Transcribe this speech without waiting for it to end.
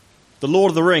The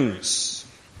Lord of the Rings,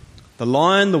 The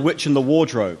Lion, the Witch and the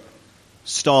Wardrobe,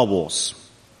 Star Wars.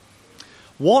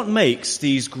 What makes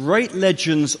these great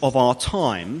legends of our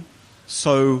time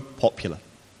so popular?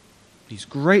 These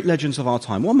great legends of our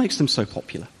time, what makes them so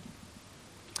popular?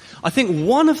 I think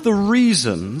one of the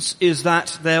reasons is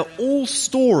that they're all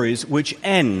stories which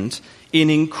end in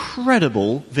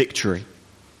incredible victory.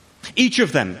 Each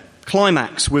of them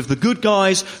climax with the good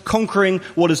guys conquering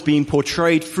what has been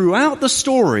portrayed throughout the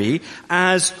story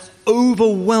as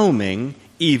overwhelming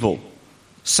evil.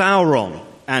 Sauron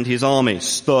and his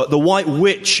armies, the White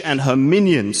Witch and her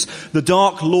minions, the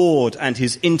Dark Lord and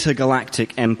his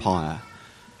intergalactic empire.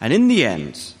 And in the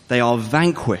end, they are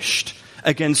vanquished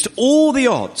against all the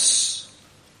odds.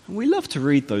 And we love to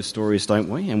read those stories, don't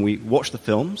we? And we watch the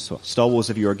films, Star Wars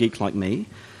if you're a geek like me.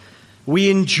 We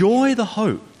enjoy the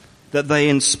hope that they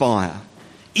inspire.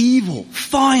 Evil,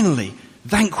 finally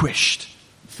vanquished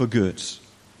for good.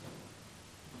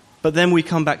 But then we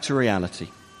come back to reality.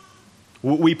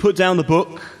 We put down the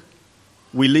book,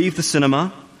 we leave the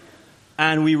cinema,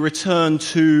 and we return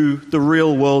to the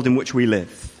real world in which we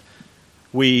live.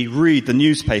 We read the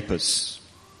newspapers,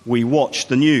 we watch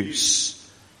the news.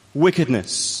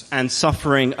 Wickedness and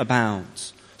suffering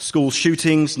abound. School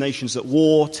shootings, nations at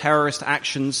war, terrorist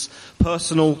actions,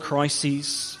 personal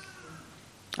crises.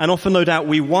 And often, no doubt,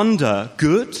 we wonder,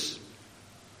 good?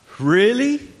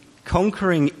 Really?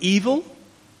 Conquering evil?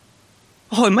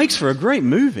 Oh, it makes for a great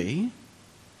movie.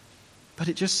 But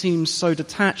it just seems so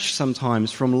detached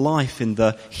sometimes from life in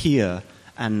the here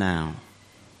and now.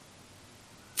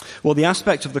 Well, the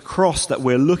aspect of the cross that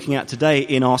we're looking at today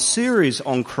in our series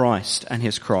on Christ and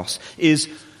his cross is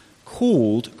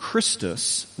called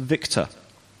Christus Victor.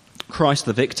 Christ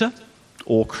the Victor,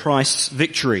 or Christ's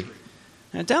victory.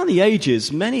 Now, down the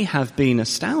ages, many have been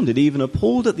astounded, even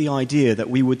appalled at the idea that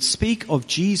we would speak of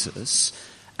Jesus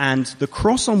and the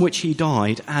cross on which he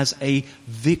died as a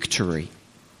victory.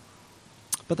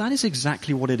 But that is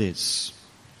exactly what it is,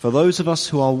 for those of us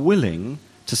who are willing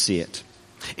to see it.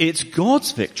 It's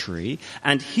God's victory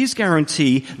and his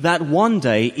guarantee that one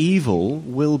day evil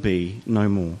will be no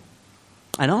more.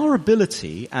 And our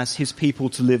ability as his people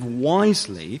to live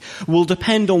wisely will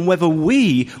depend on whether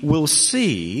we will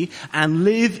see and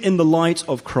live in the light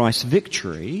of Christ's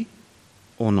victory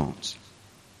or not.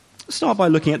 Let's start by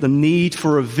looking at the need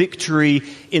for a victory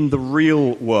in the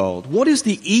real world. What is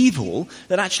the evil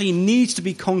that actually needs to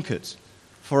be conquered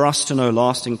for us to know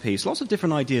lasting peace? Lots of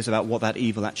different ideas about what that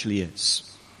evil actually is.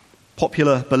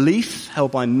 Popular belief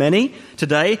held by many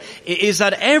today is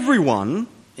that everyone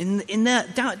in their,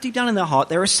 deep down in their heart,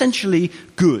 they're essentially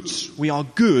good. We are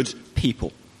good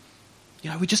people.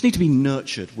 We just need to be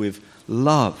nurtured with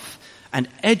love and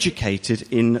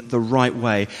educated in the right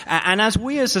way. And as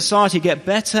we as society get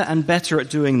better and better at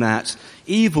doing that,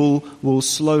 evil will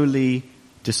slowly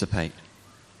dissipate.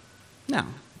 Now,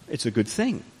 it's a good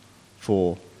thing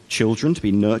for children to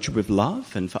be nurtured with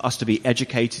love and for us to be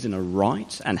educated in a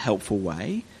right and helpful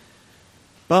way.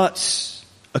 But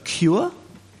a cure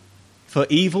for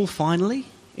evil, finally,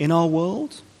 in our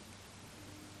world?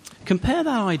 Compare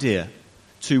that idea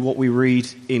to what we read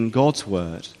in God's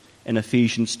Word in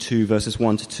Ephesians 2, verses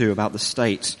 1 to 2, about the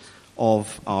state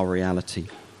of our reality.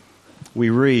 We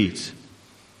read,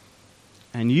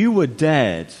 "And you were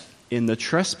dead in the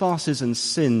trespasses and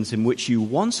sins in which you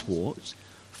once walked,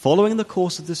 following the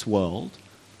course of this world,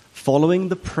 following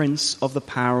the prince of the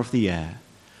power of the air,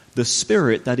 the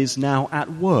spirit that is now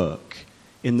at work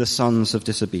in the sons of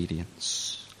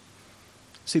disobedience."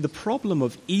 See, the problem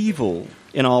of evil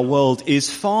in our world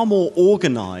is far more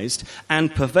organized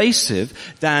and pervasive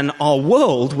than our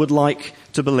world would like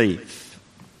to believe.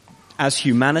 As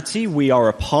humanity, we are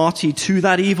a party to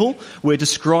that evil. We're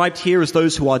described here as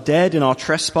those who are dead in our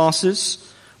trespasses.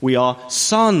 We are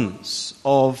sons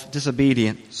of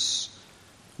disobedience.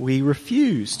 We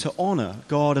refuse to honor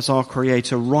God as our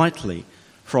Creator rightly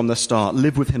from the start,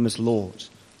 live with him as Lord.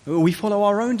 We follow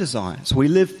our own desires. We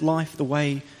live life the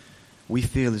way we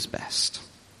feel is best.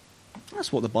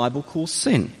 That's what the Bible calls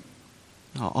sin,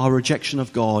 our rejection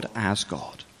of God as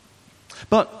God.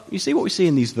 But you see what we see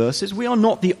in these verses? We are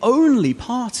not the only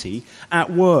party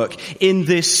at work in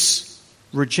this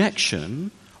rejection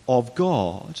of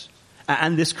God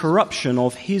and this corruption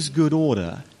of his good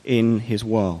order in his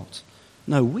world.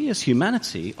 No, we as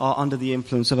humanity are under the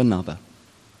influence of another,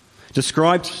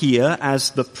 described here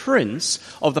as the prince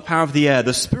of the power of the air,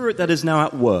 the spirit that is now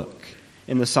at work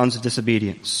in the sons of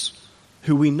disobedience,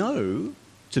 who we know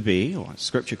to be, or as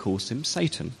Scripture calls him,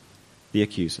 Satan, the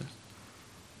accuser.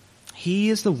 He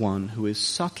is the one who is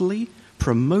subtly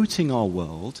promoting our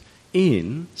world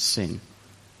in sin,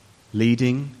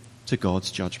 leading to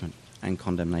God's judgment. and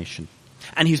condemnation.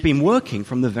 And he's been working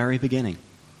from the very beginning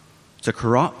to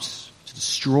corrupt, to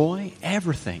destroy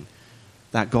everything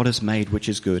that God has made which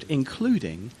is good,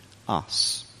 including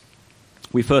us.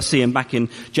 We first see him back in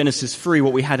Genesis 3,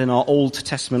 what we had in our Old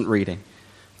Testament reading.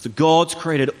 So God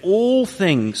created all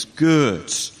things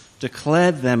good,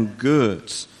 declared them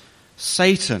good.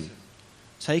 Satan,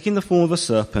 taking the form of a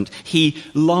serpent, he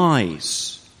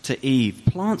lies to Eve,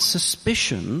 plants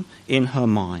suspicion in her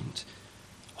mind.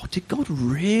 Oh, did God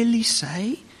really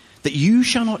say that you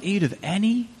shall not eat of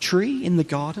any tree in the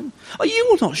garden? Oh, you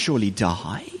will not surely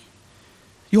die.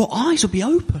 Your eyes will be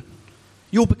open.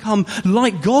 You'll become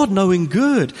like God, knowing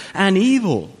good and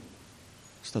evil.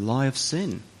 It's the lie of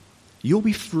sin. You'll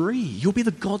be free. You'll be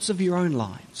the gods of your own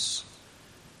lives.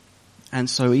 And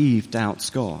so Eve doubts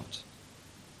God,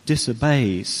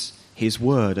 disobeys his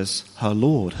word as her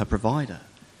Lord, her provider,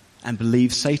 and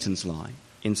believes Satan's lie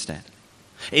instead.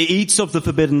 It eats of the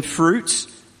forbidden fruit,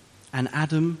 and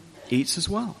Adam eats as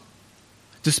well,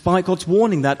 despite God's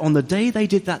warning that on the day they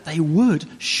did that, they would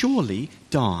surely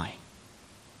die.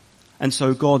 And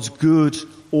so God's good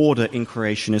order in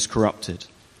creation is corrupted.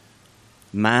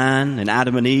 Man and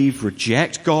Adam and Eve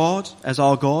reject God as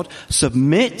our God,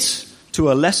 submit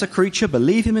to a lesser creature,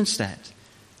 believe him instead.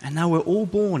 And now we're all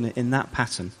born in that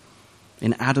pattern,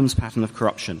 in Adam's pattern of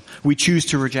corruption. We choose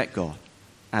to reject God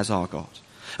as our God.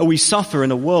 And we suffer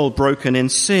in a world broken in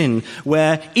sin,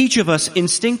 where each of us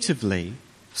instinctively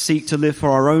seek to live for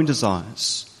our own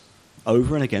desires,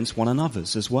 over and against one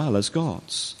another's as well as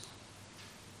God's.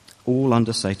 All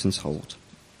under Satan's hold.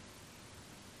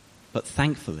 But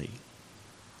thankfully,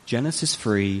 Genesis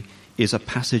 3 is a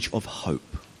passage of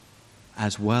hope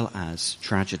as well as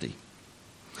tragedy.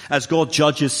 As God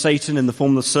judges Satan in the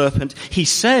form of the serpent, he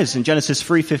says in Genesis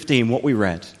 3:15 what we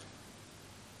read,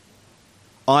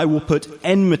 I will put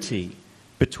enmity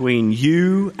between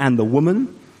you and the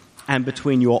woman, and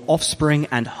between your offspring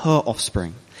and her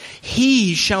offspring.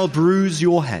 He shall bruise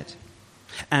your head,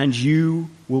 and you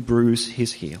will bruise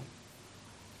his heel.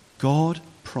 God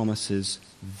promises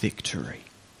victory.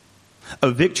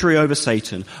 A victory over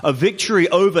Satan, a victory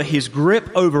over his grip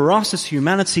over us as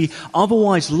humanity,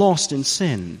 otherwise lost in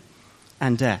sin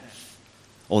and death.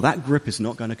 Or that grip is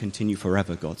not going to continue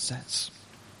forever, God says.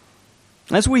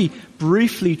 As we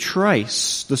briefly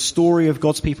trace the story of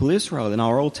God's people Israel in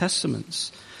our Old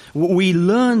Testaments, we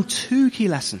learn two key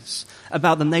lessons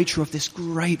about the nature of this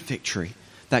great victory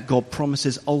that God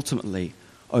promises ultimately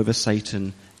over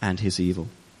Satan and his evil.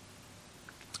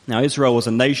 Now, Israel was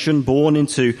a nation born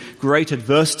into great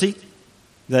adversity.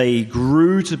 They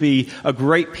grew to be a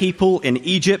great people in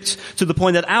Egypt, to the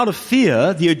point that out of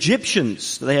fear, the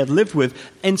Egyptians that they had lived with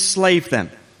enslaved them.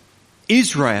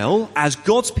 Israel, as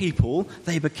God's people,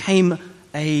 they became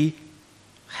a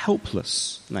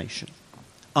helpless nation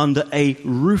under a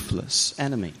ruthless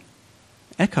enemy.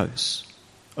 Echoes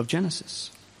of Genesis.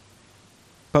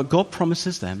 But God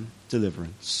promises them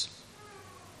deliverance.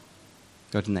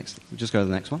 Just go to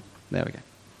the next one. There we go.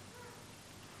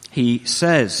 He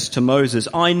says to Moses,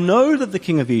 I know that the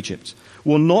king of Egypt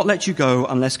will not let you go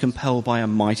unless compelled by a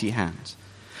mighty hand.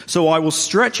 So I will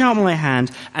stretch out my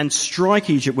hand and strike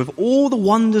Egypt with all the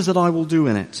wonders that I will do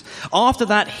in it. After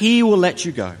that, he will let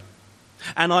you go.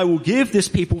 And I will give this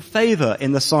people favor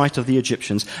in the sight of the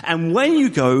Egyptians. And when you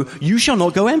go, you shall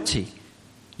not go empty.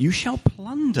 You shall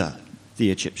plunder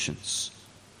the Egyptians.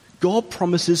 God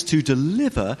promises to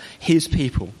deliver his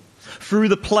people through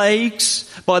the plagues,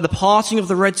 by the parting of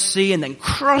the Red Sea, and then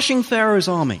crushing Pharaoh's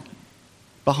army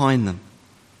behind them.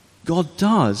 God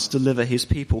does deliver his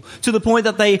people to the point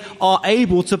that they are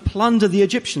able to plunder the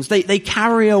Egyptians. They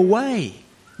carry away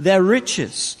their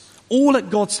riches, all at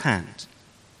God's hand,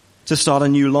 to start a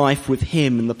new life with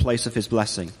him in the place of his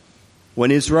blessing.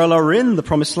 When Israel are in the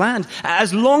promised land,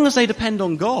 as long as they depend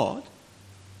on God,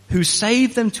 who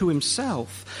saved them to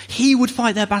himself, he would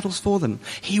fight their battles for them.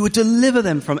 He would deliver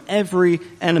them from every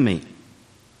enemy.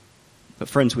 But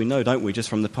friends, we know, don't we, just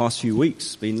from the past few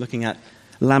weeks, been looking at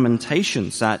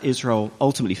Lamentations, that Israel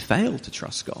ultimately failed to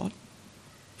trust God,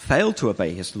 failed to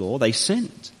obey his law. They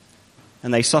sinned,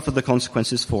 and they suffered the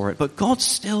consequences for it. But God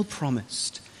still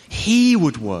promised he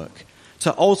would work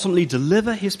to ultimately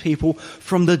deliver his people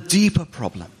from the deeper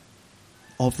problem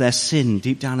of their sin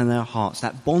deep down in their hearts,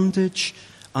 that bondage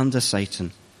under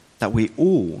Satan that we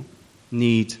all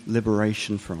need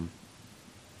liberation from.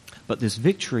 But this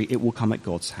victory, it will come at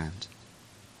God's hand,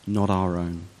 not our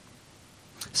own.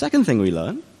 Second thing we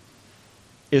learn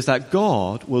is that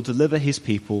God will deliver his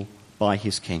people by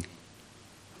his king.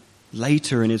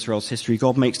 Later in Israel's history,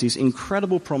 God makes these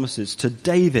incredible promises to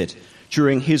David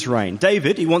during his reign.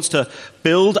 David, he wants to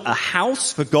build a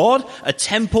house for God, a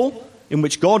temple, in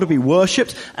which God will be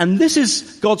worshipped, and this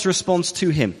is God's response to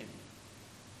him.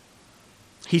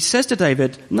 He says to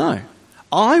David, no,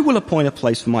 I will appoint a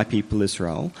place for my people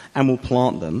Israel and will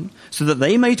plant them so that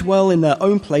they may dwell in their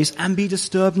own place and be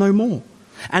disturbed no more.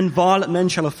 And violent men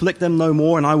shall afflict them no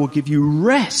more, and I will give you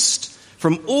rest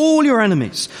from all your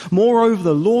enemies. Moreover,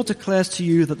 the Lord declares to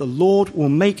you that the Lord will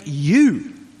make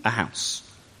you a house.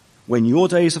 When your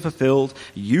days are fulfilled,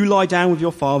 you lie down with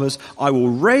your fathers. I will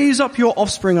raise up your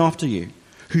offspring after you,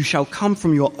 who shall come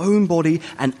from your own body,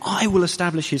 and I will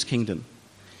establish his kingdom.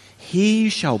 He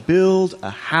shall build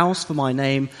a house for my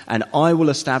name, and I will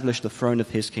establish the throne of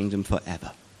his kingdom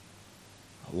forever.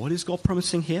 What is God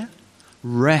promising here?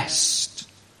 Rest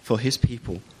for his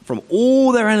people from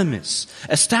all their enemies,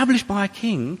 established by a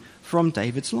king from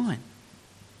David's line.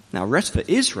 Now, rest for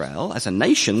Israel as a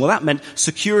nation, well, that meant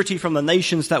security from the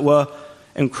nations that were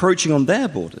encroaching on their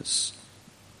borders.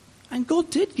 And God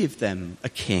did give them a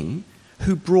king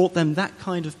who brought them that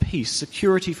kind of peace,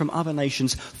 security from other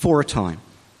nations for a time.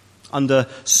 Under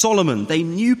Solomon, they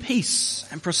knew peace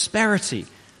and prosperity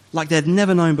like they'd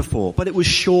never known before, but it was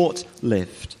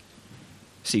short-lived.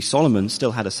 See, Solomon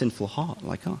still had a sinful heart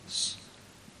like us.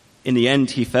 In the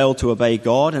end, he failed to obey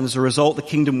God, and as a result, the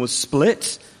kingdom was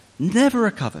split, never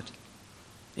recovered.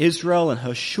 Israel and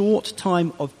her short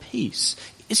time of peace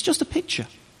is just a picture.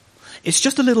 It's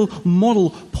just a little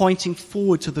model pointing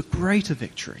forward to the greater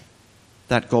victory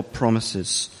that God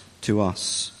promises to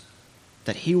us.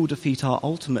 That he will defeat our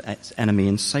ultimate enemy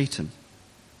in Satan.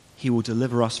 He will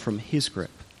deliver us from his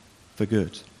grip for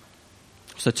good.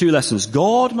 So 2 lessons.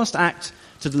 God must act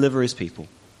to deliver his people.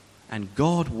 And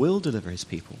God will deliver his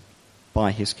people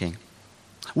by his king.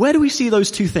 Where do we see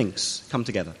those 2 things come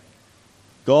together?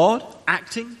 God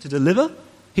acting to deliver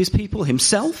his people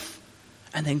himself,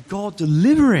 and then God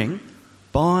delivering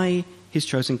by his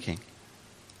chosen king.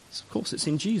 So of course, it's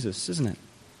in Jesus, isn't it?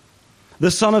 The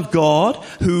Son of God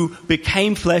who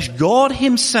became flesh, God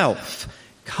himself,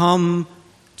 come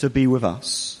to be with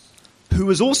us, who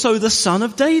was also the Son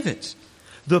of David,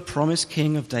 the promised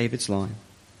king of David's line.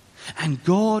 And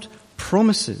God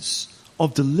promises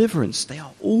of deliverance, they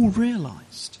are all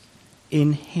realized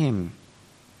in him.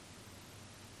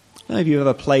 I don't know if you've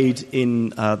ever played in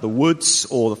the woods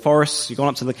or the forests. You've gone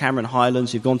up to the Cameron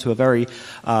Highlands. You've gone to a very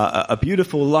a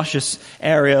beautiful, luscious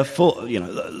area full,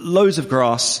 loads of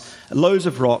grass, loads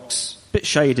of rocks, a bit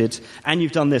shaded, and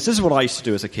you've done this. This is what I used to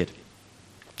do as a kid.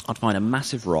 I'd find a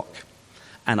massive rock,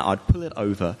 and I'd pull it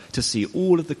over to see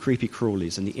all of the creepy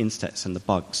crawlies and the insects and the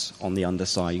bugs on the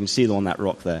underside. You can see them on that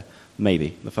rock there.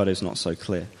 Maybe the photo's not so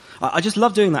clear. I just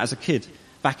loved doing that as a kid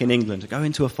back in England. To go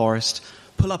into a forest,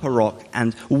 pull up a rock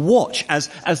and watch as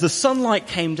the sunlight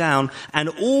came down and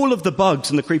all of the bugs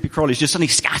and the creepy crawlies just suddenly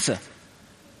scatter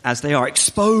as they are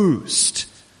exposed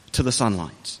to the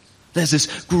sunlight. There's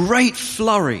this great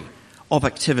flurry of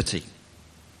activity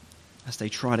as they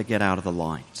try to get out of the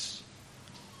light.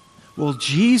 Well,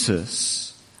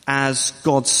 Jesus, as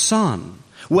God's Son,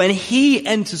 when he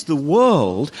enters the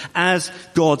world as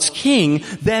God's King,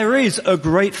 there is a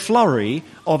great flurry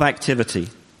of activity.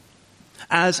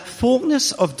 As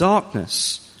fullness of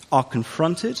darkness are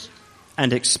confronted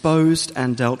and exposed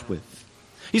and dealt with.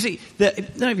 You see, I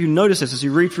don't know if you notice this as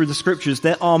you read through the scriptures,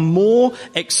 there are more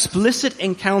explicit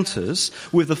encounters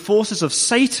with the forces of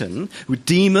Satan, with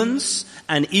demons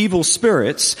and evil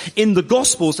spirits in the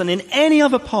Gospels than in any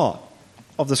other part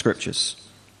of the scriptures.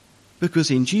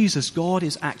 Because in Jesus, God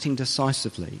is acting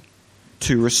decisively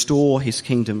to restore his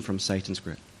kingdom from Satan's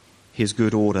grip, his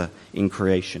good order in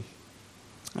creation.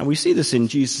 And we see this in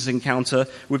Jesus' encounter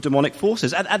with demonic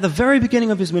forces. At the very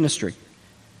beginning of his ministry,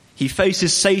 he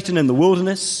faces Satan in the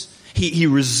wilderness. He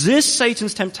resists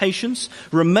Satan's temptations,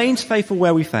 remains faithful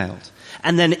where we failed.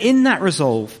 And then in that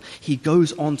resolve, he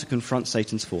goes on to confront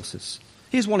Satan's forces.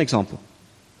 Here's one example.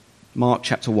 Mark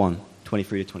chapter 1,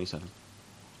 23 to 27.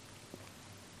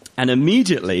 And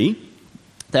immediately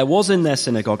there was in their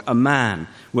synagogue a man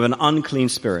with an unclean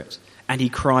spirit, and he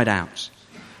cried out,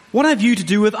 "What have you to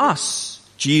do with us,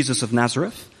 Jesus of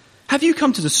Nazareth? Have you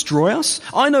come to destroy us?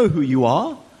 I know who you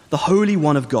are, the Holy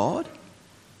One of God."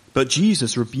 But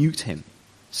Jesus rebuked him,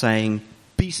 saying,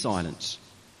 "Be silent,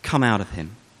 come out of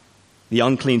him." The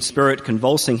unclean spirit,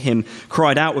 convulsing him,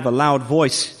 cried out with a loud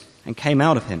voice and came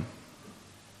out of him.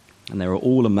 And they were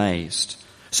all amazed,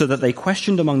 so that they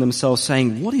questioned among themselves,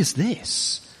 saying, "What is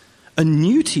this? A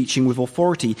new teaching with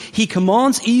authority. He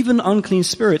commands even unclean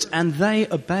spirits, and they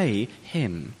obey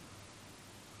him."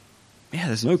 Yeah,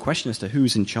 there's no question as to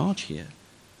who's in charge here.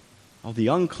 Oh, the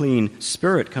unclean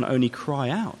spirit can only cry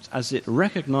out as it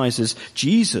recognizes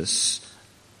Jesus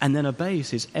and then obeys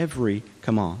his every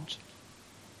command.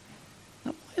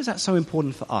 Now, why is that so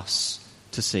important for us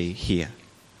to see here?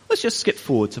 Let's just skip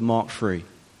forward to Mark 3,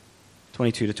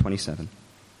 22 to 27.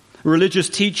 Religious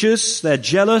teachers, they're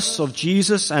jealous of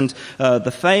Jesus and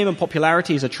the fame and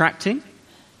popularity he's attracting,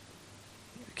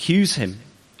 accuse him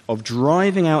of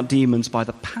driving out demons by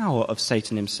the power of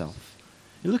Satan himself.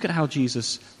 You look at how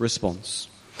Jesus responds.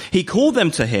 He called them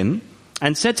to him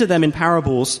and said to them in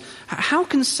parables, how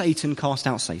can Satan cast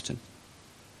out Satan?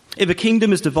 If a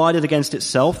kingdom is divided against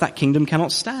itself, that kingdom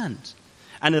cannot stand.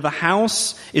 And if a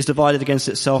house is divided against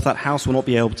itself, that house will not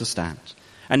be able to stand.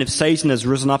 And if Satan has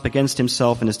risen up against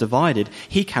himself and is divided,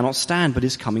 he cannot stand, but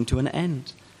is coming to an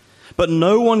end. But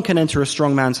no one can enter a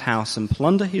strong man's house and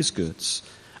plunder his goods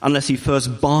unless he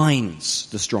first binds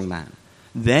the strong man.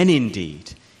 Then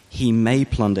indeed he may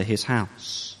plunder his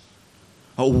house.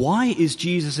 Why is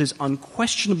Jesus'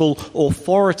 unquestionable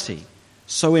authority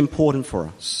so important for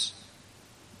us?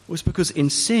 Well, it's because in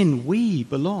sin we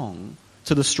belong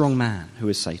to the strong man who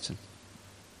is Satan.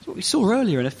 That's what we saw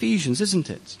earlier in Ephesians, isn't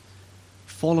it?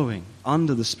 Following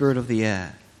under the spirit of the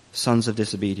air, sons of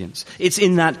disobedience. It's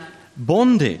in that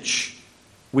bondage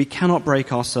we cannot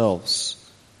break ourselves.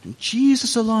 And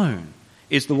Jesus alone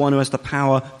is the one who has the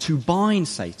power to bind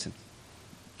Satan,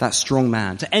 that strong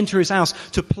man, to enter his house,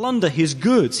 to plunder his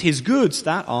goods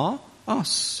that are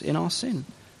us in our sin,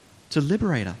 to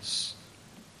liberate us.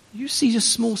 You see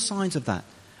just small signs of that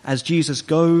as Jesus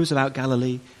goes about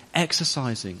Galilee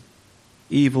exorcising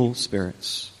evil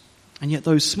spirits. And yet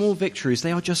those small victories,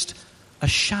 they are just a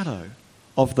shadow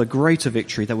of the greater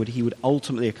victory that he would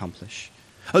ultimately accomplish.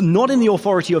 Not in the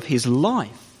authority of his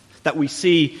life that we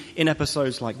see in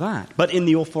episodes like that, but in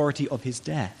the authority of his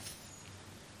death.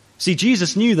 See,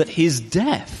 Jesus knew that his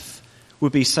death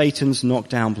would be Satan's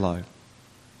knockdown blow.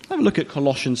 Have a look at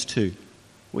Colossians 2.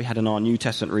 We had in our New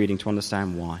Testament reading to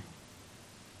understand why.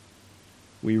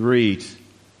 We read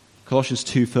Colossians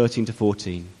 2, 13 to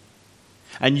 14.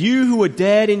 And you who were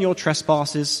dead in your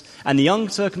trespasses and the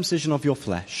uncircumcision of your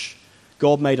flesh,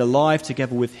 God made alive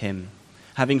together with him,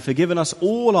 having forgiven us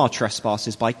all our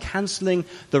trespasses by cancelling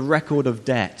the record of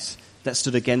debt that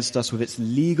stood against us with its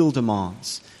legal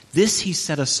demands. This he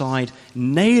set aside,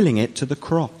 nailing it to the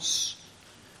cross.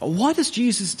 Why does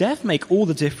Jesus' death make all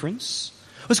the difference?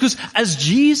 It's because as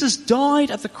Jesus died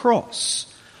at the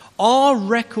cross, our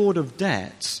record of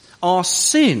debt, our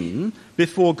sin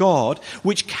before God,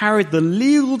 which carried the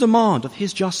legal demand of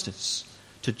his justice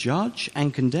to judge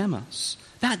and condemn us,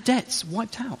 that debt's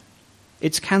wiped out.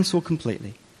 It's cancelled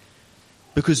completely.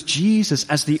 Because Jesus,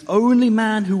 as the only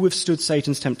man who withstood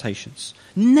Satan's temptations,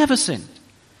 never sinned,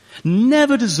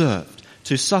 never deserved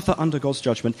to suffer under God's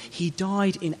judgment, he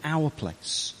died in our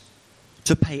place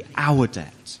to pay our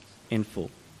debt in full.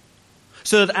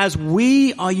 So that as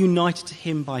we are united to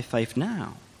him by faith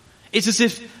now, it's as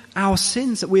if our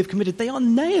sins that we have committed, they are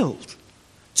nailed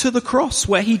to the cross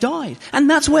where he died. And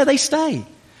that's where they stay.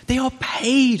 They are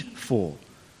paid for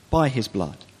by his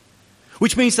blood.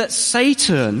 Which means that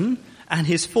Satan and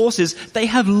his forces, they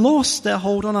have lost their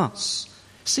hold on us.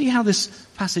 See how this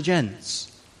passage ends.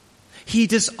 He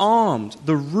disarmed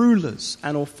the rulers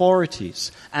and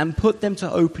authorities and put them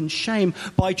to open shame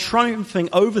by triumphing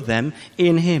over them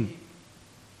in him.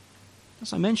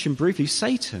 As I mentioned briefly,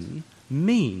 Satan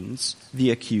means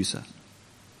the accuser.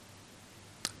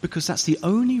 Because that's the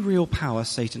only real power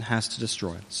Satan has to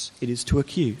destroy us. It is to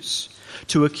accuse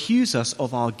us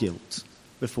of our guilt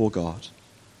before God.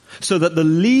 So that the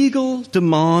legal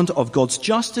demand of God's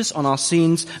justice on our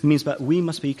sins means that we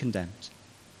must be condemned.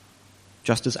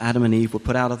 Just as Adam and Eve were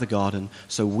put out of the garden,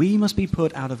 so we must be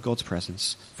put out of God's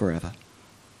presence forever.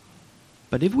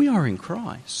 But if we are in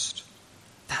Christ,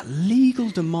 that legal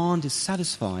demand is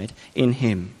satisfied in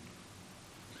him.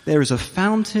 There is a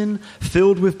fountain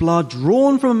filled with blood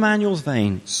drawn from Emmanuel's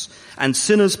veins, and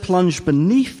sinners plunged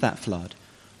beneath that flood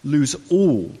lose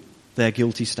all their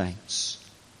guilty stains.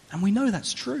 And we know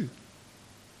that's true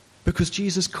because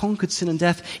Jesus conquered sin and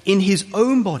death in his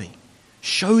own body.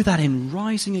 Show that in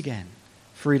rising again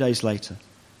 3 days later.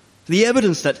 The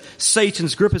evidence that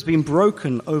Satan's grip has been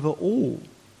broken over all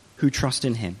who trust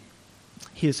in him.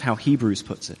 Here's how Hebrews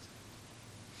puts it.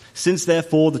 Since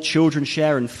therefore the children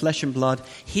share in flesh and blood,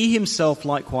 he himself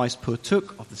likewise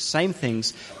partook of the same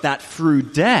things, that through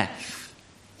death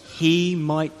he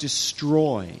might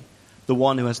destroy the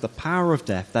one who has the power of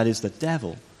death, that is the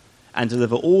devil, and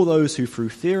deliver all those who through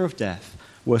fear of death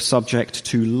were subject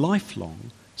to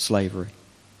lifelong slavery.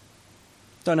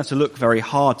 Don't have to look very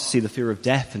hard to see the fear of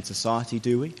death in society,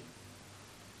 do we?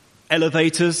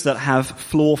 Elevators that have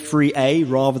floor 3A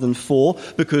rather than 4,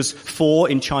 because 4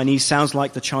 in Chinese sounds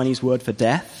like the Chinese word for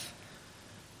death.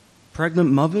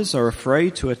 Pregnant mothers are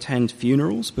afraid to attend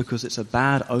funerals because it's a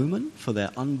bad omen for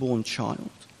their unborn child.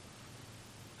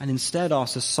 And instead, our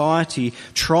society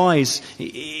tries,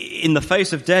 in the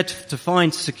face of death, to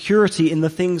find security in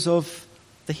the things of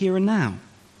the here and now.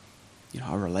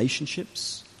 Our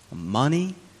relationships,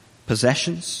 money,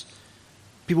 possessions.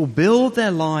 People build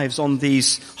their lives on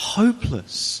these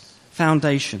hopeless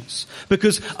foundations.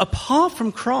 Because apart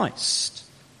from Christ,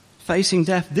 facing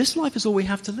death, this life is all we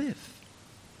have to live.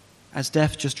 As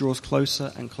death just draws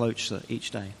closer and closer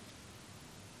each day.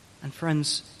 And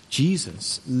friends,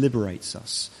 Jesus liberates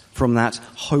us from that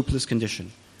hopeless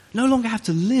condition. No longer have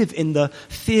to live in the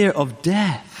fear of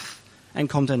death and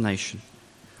condemnation.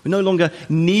 We no longer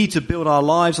need to build our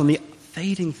lives on the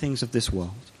fading things of this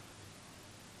world.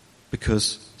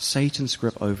 Because Satan's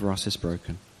grip over us is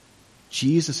broken.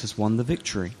 Jesus has won the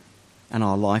victory, and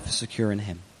our life is secure in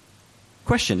him.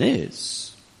 Question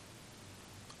is,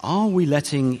 are we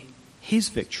letting his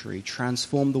victory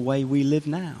transform the way we live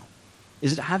now?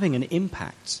 Is it having an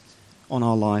impact on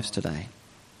our lives today?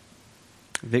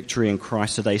 Victory in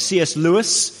Christ today. C.S.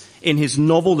 Lewis, in his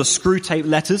novel The Screwtape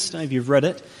Letters, I don't know if you've read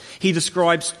it, he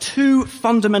describes two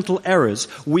fundamental errors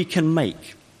we can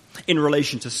make in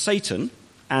relation to Satan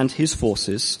and his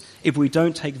forces if we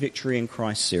don't take victory in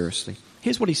Christ seriously.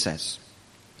 Here's what he says.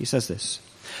 He says this: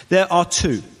 there are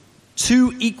two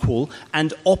equal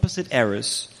and opposite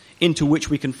errors into which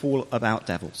we can fall about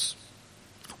devils.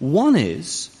 One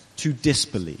is to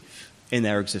disbelieve in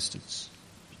their existence.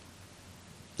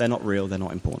 They're not real, they're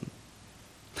not important.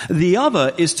 The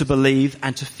other is to believe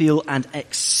and to feel an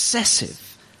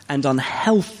excessive and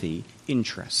unhealthy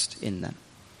interest in them.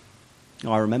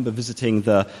 I remember visiting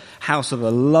the house of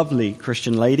a lovely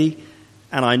Christian lady,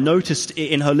 and I noticed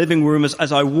in her living room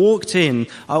as I walked in,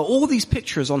 all these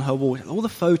pictures on her wall, all the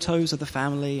photos of the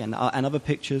family and other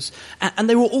pictures, and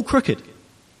they were all crooked.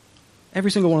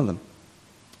 Every single one of them.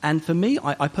 And for me,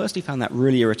 I personally found that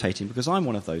really irritating because I'm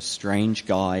one of those strange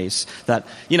guys that,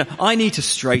 I need to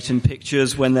straighten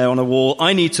pictures when they're on a wall.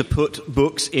 I need to put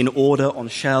books in order on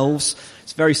shelves.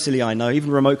 It's very silly, I know.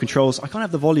 Even remote controls, I can't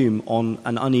have the volume on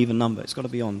an uneven number. It's got to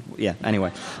be on. Yeah,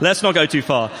 anyway. Let's not go too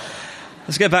far.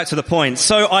 Let's get back to the point.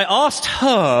 So I asked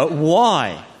her,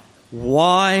 why?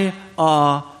 Why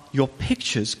are your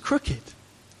pictures crooked?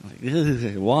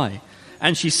 Why?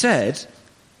 And she said,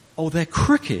 they're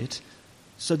crooked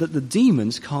so that the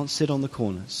demons can't sit on the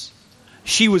corners.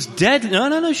 She was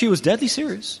she was deadly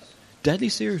serious. Deadly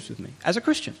serious with me. As a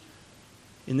Christian.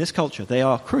 In this culture, they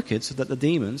are crooked so that the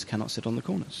demons cannot sit on the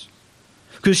corners.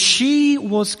 Because she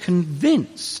was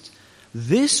convinced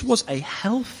this was a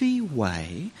healthy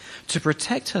way to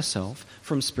protect herself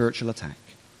from spiritual attack.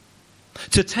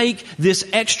 To take this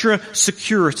extra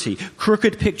security,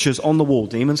 crooked pictures on the wall,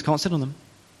 demons can't sit on them.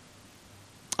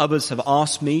 Others have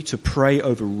asked me to pray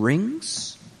over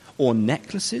rings or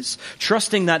necklaces,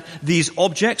 trusting that these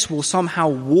objects will somehow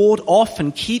ward off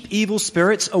and keep evil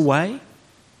spirits away.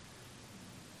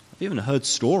 I've even heard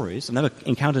stories, I've never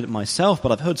encountered it myself,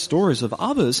 but I've heard stories of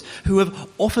others who have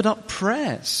offered up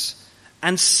prayers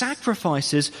and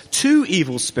sacrifices to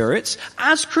evil spirits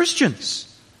as Christians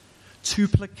to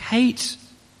placate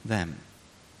them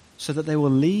so that they will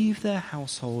leave their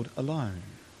household alone.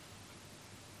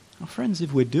 Now, friends,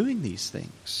 if we're doing these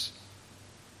things,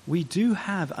 we do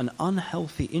have an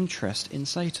unhealthy interest in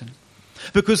Satan.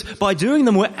 Because by doing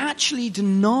them, we're actually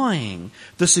denying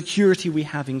the security we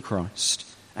have in Christ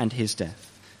and his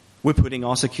death. We're putting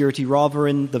our security rather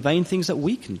in the vain things that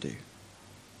we can do.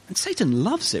 And Satan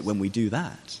loves it when we do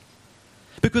that.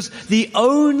 Because the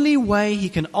only way he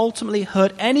can ultimately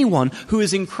hurt anyone who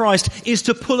is in Christ is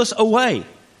to pull us away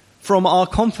from our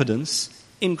confidence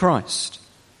in Christ.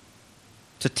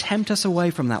 To tempt us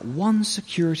away from that one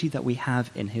security that we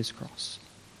have in his cross.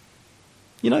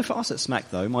 For us at Smack,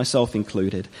 though, myself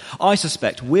included, I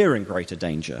suspect we're in greater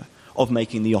danger of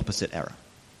making the opposite error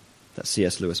that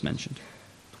C.S. Lewis mentioned.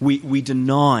 We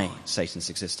deny Satan's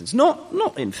existence,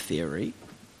 not in theory,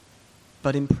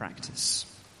 but in practice.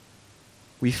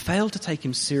 We fail to take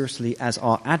him seriously as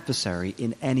our adversary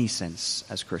in any sense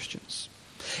as Christians,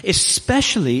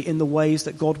 especially in the ways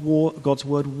that God's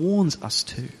word warns us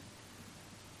to.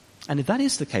 And if that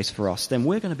is the case for us, then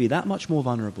we're going to be that much more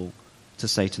vulnerable to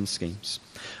Satan's schemes.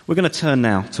 We're going to turn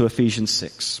now to Ephesians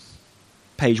 6,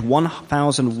 page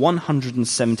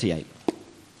 1178.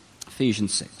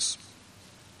 Ephesians 6.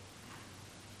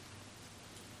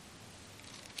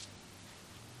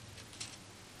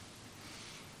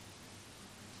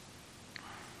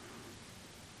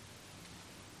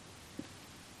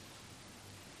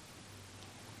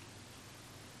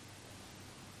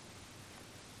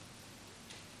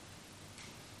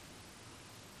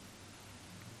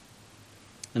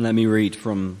 And let me read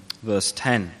from verse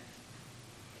 10.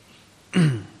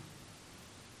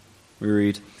 We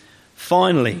read,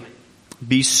 "Finally,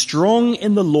 be strong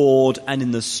in the Lord and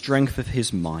in the strength of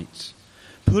his might.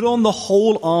 Put on the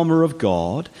whole armor of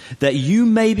God, that you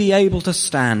may be able to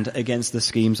stand against the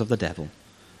schemes of the devil.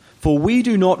 For we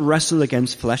do not wrestle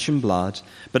against flesh and blood,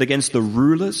 but against the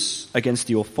rulers, against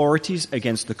the authorities,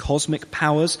 against the cosmic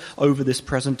powers over this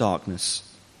present darkness,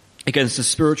 against the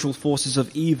spiritual forces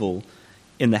of evil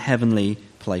in the heavenly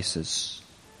places."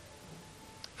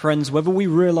 Friends, whether we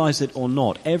realize it or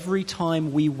not, every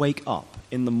time we wake up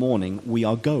in the morning, we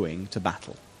are going to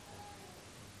battle.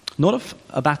 Not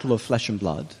a battle of flesh and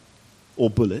blood, or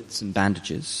bullets and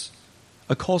bandages,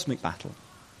 a cosmic battle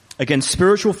against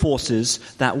spiritual forces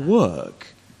that work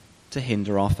to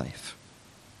hinder our faith.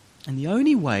 And the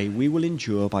only way we will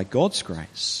endure by God's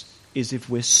grace is if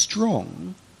we're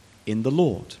strong in the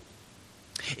Lord.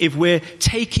 If we're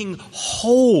taking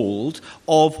hold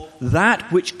of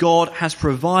that which God has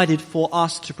provided for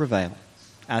us to prevail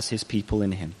as his people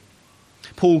in him.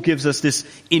 Paul gives us this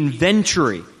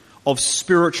inventory of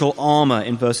spiritual armor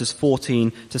in verses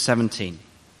 14 to 17.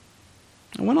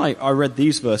 And when I read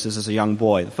these verses as a young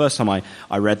boy, the first time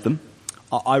I read them,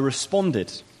 I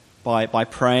responded by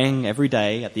praying every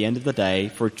day at the end of the day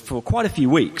for quite a few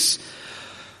weeks.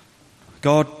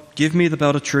 God, give me the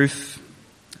belt of truth,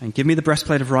 and give me the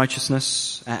breastplate of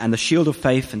righteousness, and the shield of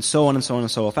faith, and so on and so on and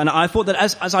so forth. And I thought that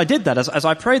as I did that, as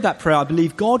I prayed that prayer, I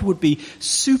believe God would be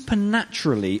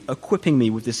supernaturally equipping me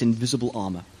with this invisible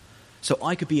armor, so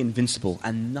I could be invincible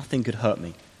and nothing could hurt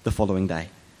me the following day.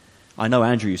 I know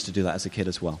Andrew used to do that as a kid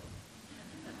as well.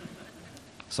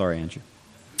 Sorry, Andrew.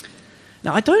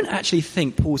 Now, I don't actually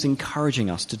think Paul's encouraging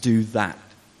us to do that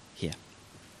here.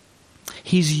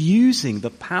 He's using the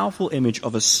powerful image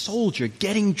of a soldier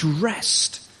getting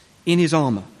dressed in his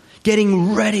armor,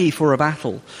 getting ready for a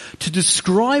battle, to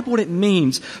describe what it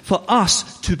means for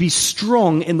us to be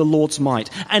strong in the Lord's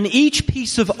might. And each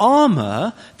piece of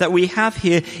armor that we have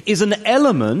here is an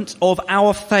element of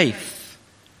our faith,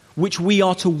 which we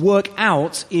are to work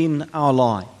out in our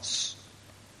lives.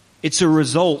 It's a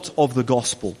result of the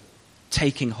gospel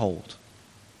taking hold.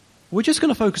 We're just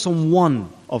going to focus on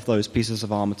one of those pieces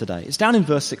of armor today. It's down in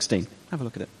verse 16. Have a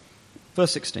look at it.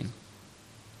 Verse 16.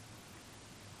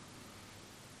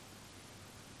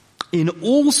 "In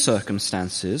all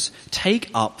circumstances, take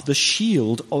up the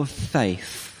shield of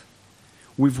faith,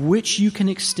 with which you can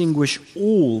extinguish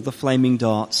all the flaming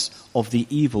darts of the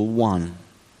evil one."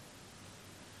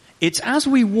 It's as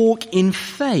we walk in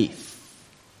faith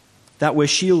that we're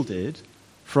shielded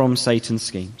from Satan's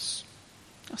schemes.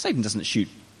 Now, Satan doesn't shoot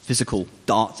physical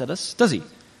darts at us, does he?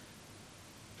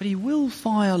 But he will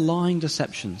fire lying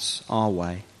deceptions our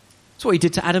way. That's what he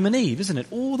did to Adam and Eve, isn't it?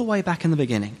 All the way back in the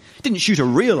beginning. He didn't shoot a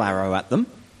real arrow at them.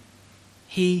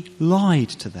 He lied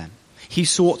to them. He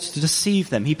sought to deceive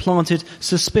them. He planted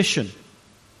suspicion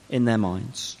in their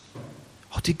minds.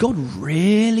 Oh, did God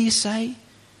really say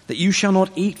that you shall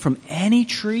not eat from any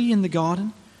tree in the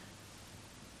garden?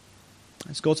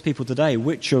 As God's people today,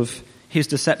 which of his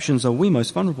deceptions are we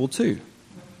most vulnerable to?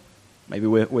 Maybe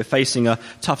we're facing a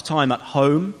tough time at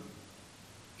home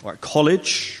or at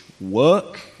college,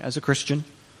 work as a Christian.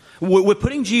 We're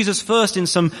putting Jesus first in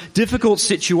some difficult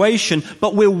situation,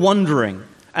 but we're wondering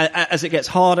as it gets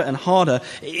harder and harder,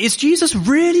 is Jesus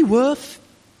really worth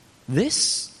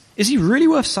this? Is he really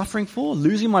worth suffering for,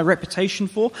 losing my reputation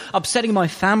for, upsetting my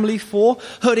family for,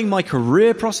 hurting my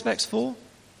career prospects for?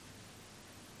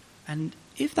 And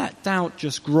if that doubt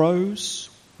just grows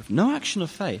with no action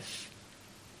of faith,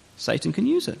 Satan can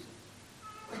use it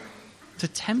to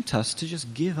tempt us to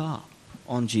just give up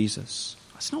on Jesus.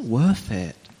 It's not worth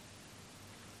it.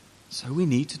 So we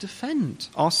need to defend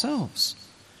ourselves.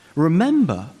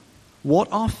 Remember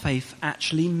what our faith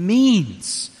actually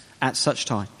means at such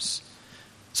times.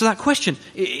 So that question,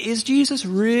 is Jesus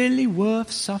really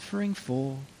worth suffering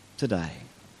for today?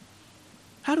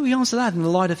 How do we answer that in the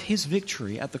light of his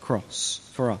victory at the cross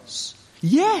for us?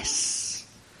 Yes!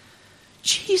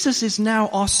 Jesus is now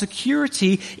our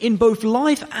security in both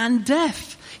life and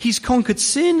death. He's conquered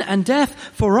sin and death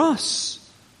for us.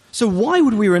 So why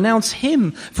would we renounce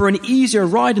him for an easier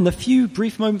ride in the few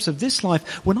brief moments of this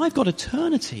life when I've got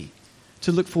eternity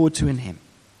to look forward to in him?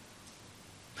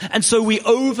 And so we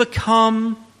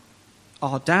overcome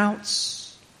our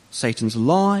doubts, Satan's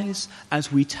lies,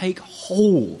 as we take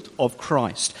hold of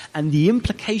Christ and the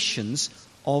implications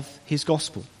of his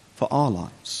gospel for our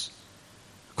lives.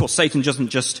 Of course, Satan doesn't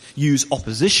just use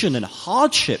opposition and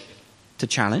hardship to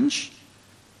challenge.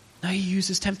 No, he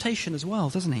uses temptation as well,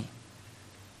 doesn't he?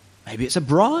 Maybe it's a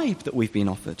bribe that we've been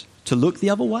offered to look the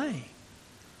other way.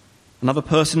 Another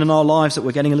person in our lives that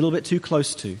we're getting a little bit too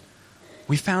close to.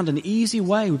 We found an easy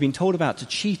way we've been told about to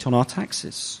cheat on our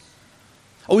taxes.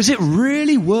 Or is it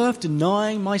really worth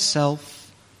denying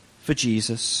myself for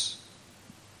Jesus?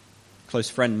 A close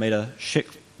friend made a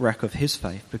shipwreck of his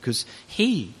faith because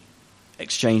he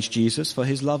exchanged Jesus for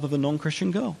his love of a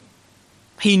non-Christian girl.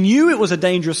 He knew it was a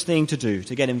dangerous thing to do,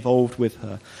 to get involved with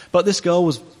her. But this girl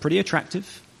was pretty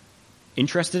attractive,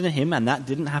 interested in him, and that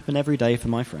didn't happen every day for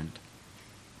my friend.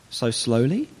 So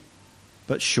slowly,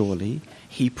 but surely,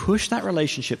 he pushed that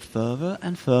relationship further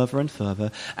and further and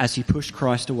further as he pushed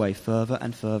Christ away further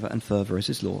and further and further as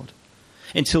his Lord.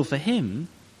 Until for him,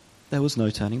 there was no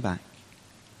turning back.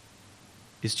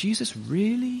 Is Jesus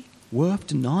really worth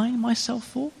denying myself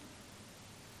for?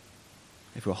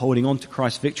 If we're holding on to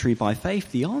Christ's victory by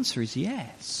faith, the answer is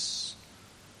yes.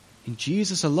 In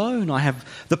Jesus alone, I have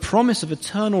the promise of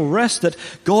eternal rest that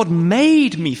God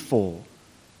made me for.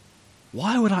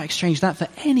 Why would I exchange that for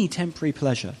any temporary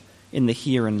pleasure in the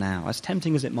here and now, as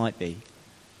tempting as it might be?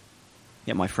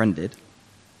 Yet my friend did.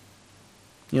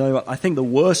 You know, I think the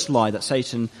worst lie that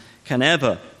Satan can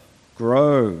ever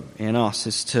grow in us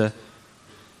is to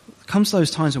come to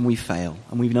those times when we fail,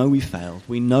 and we know we failed,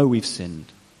 we know we've sinned.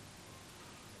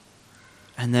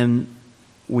 And then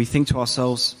we think to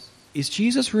ourselves, is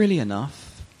Jesus really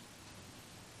enough?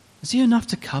 Is he enough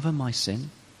to cover my sin?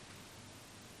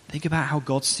 Think about how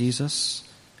God sees us,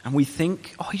 and we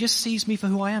think, oh, he just sees me for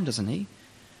who I am, doesn't he?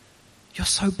 You're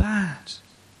so bad.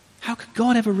 How could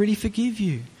God ever really forgive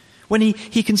you? When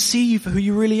he can see you for who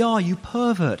you really are, you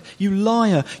pervert, you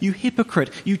liar, you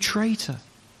hypocrite, you traitor.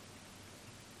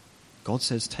 God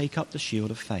says, take up the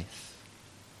shield of faith.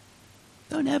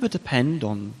 Don't ever depend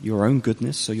on your own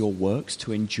goodness or your works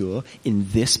to endure in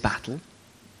this battle.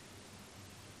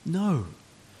 No.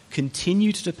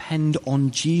 Continue to depend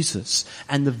on Jesus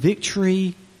and the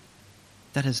victory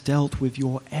that has dealt with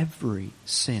your every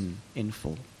sin in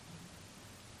full.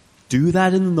 Do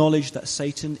that in the knowledge that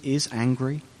Satan is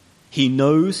angry. He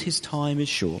knows his time is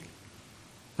short.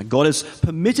 And God has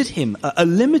permitted him a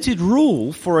limited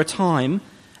rule for a time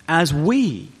as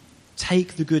we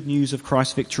take the good news of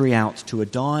Christ's victory out to a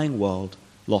dying world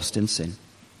lost in sin,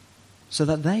 so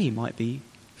that they might be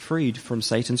freed from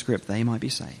Satan's grip, they might be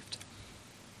saved.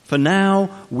 For now,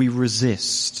 we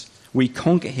resist. We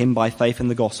conquer him by faith in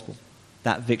the gospel,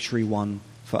 that victory won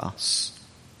for us.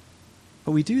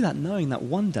 But we do that knowing that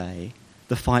one day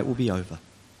the fight will be over.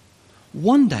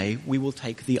 One day we will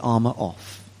take the armor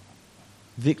off.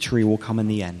 Victory will come in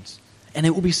the end, and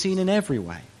it will be seen in every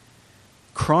way.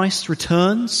 Christ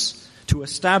returns to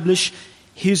establish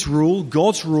his rule,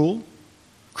 God's rule,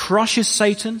 crushes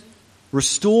Satan,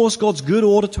 restores God's good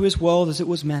order to his world as it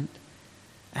was meant,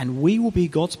 and we will be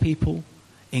God's people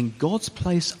in God's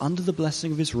place under the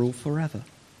blessing of his rule forever.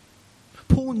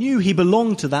 Paul knew he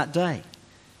belonged to that day.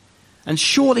 And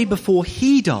shortly before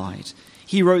he died,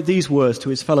 he wrote these words to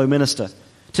his fellow minister,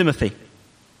 Timothy.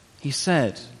 He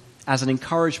said, as an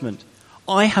encouragement,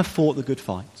 I have fought the good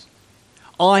fight.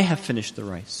 I have finished the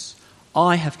race.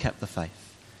 I have kept the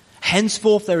faith.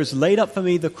 Henceforth there is laid up for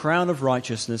me the crown of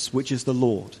righteousness, which is the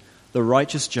Lord, the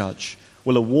righteous judge,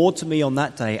 will award to me on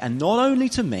that day, and not only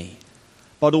to me,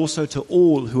 but also to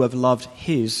all who have loved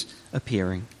his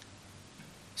appearing.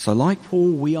 So like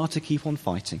Paul, we are to keep on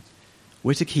fighting.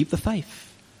 We're to keep the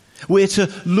faith. We're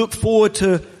to look forward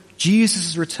to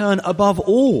Jesus' return above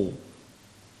all.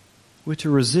 We're to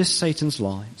resist Satan's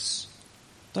lies.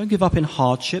 Don't give up in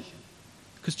hardship,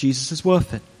 because Jesus is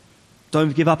worth it.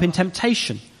 Don't give up in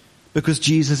temptation, because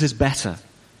Jesus is better.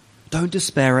 Don't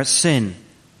despair at sin,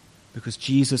 because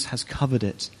Jesus has covered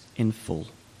it in full.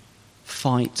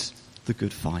 Fight the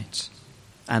good fight,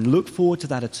 and look forward to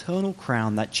that eternal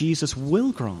crown that Jesus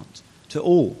will grant to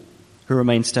all who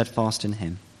remain steadfast in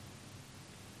him.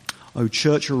 O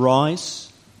church,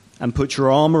 arise and put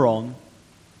your armor on.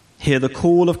 Hear the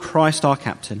call of Christ our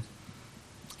captain.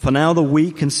 For now the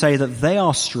weak can say that they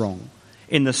are strong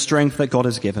in the strength that God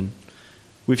has given.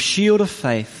 With shield of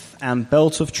faith and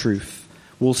belt of truth,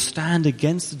 will stand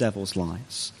against the devil's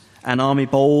lies, an army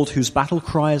bold whose battle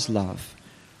cry is love,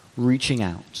 reaching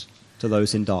out to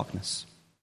those in darkness.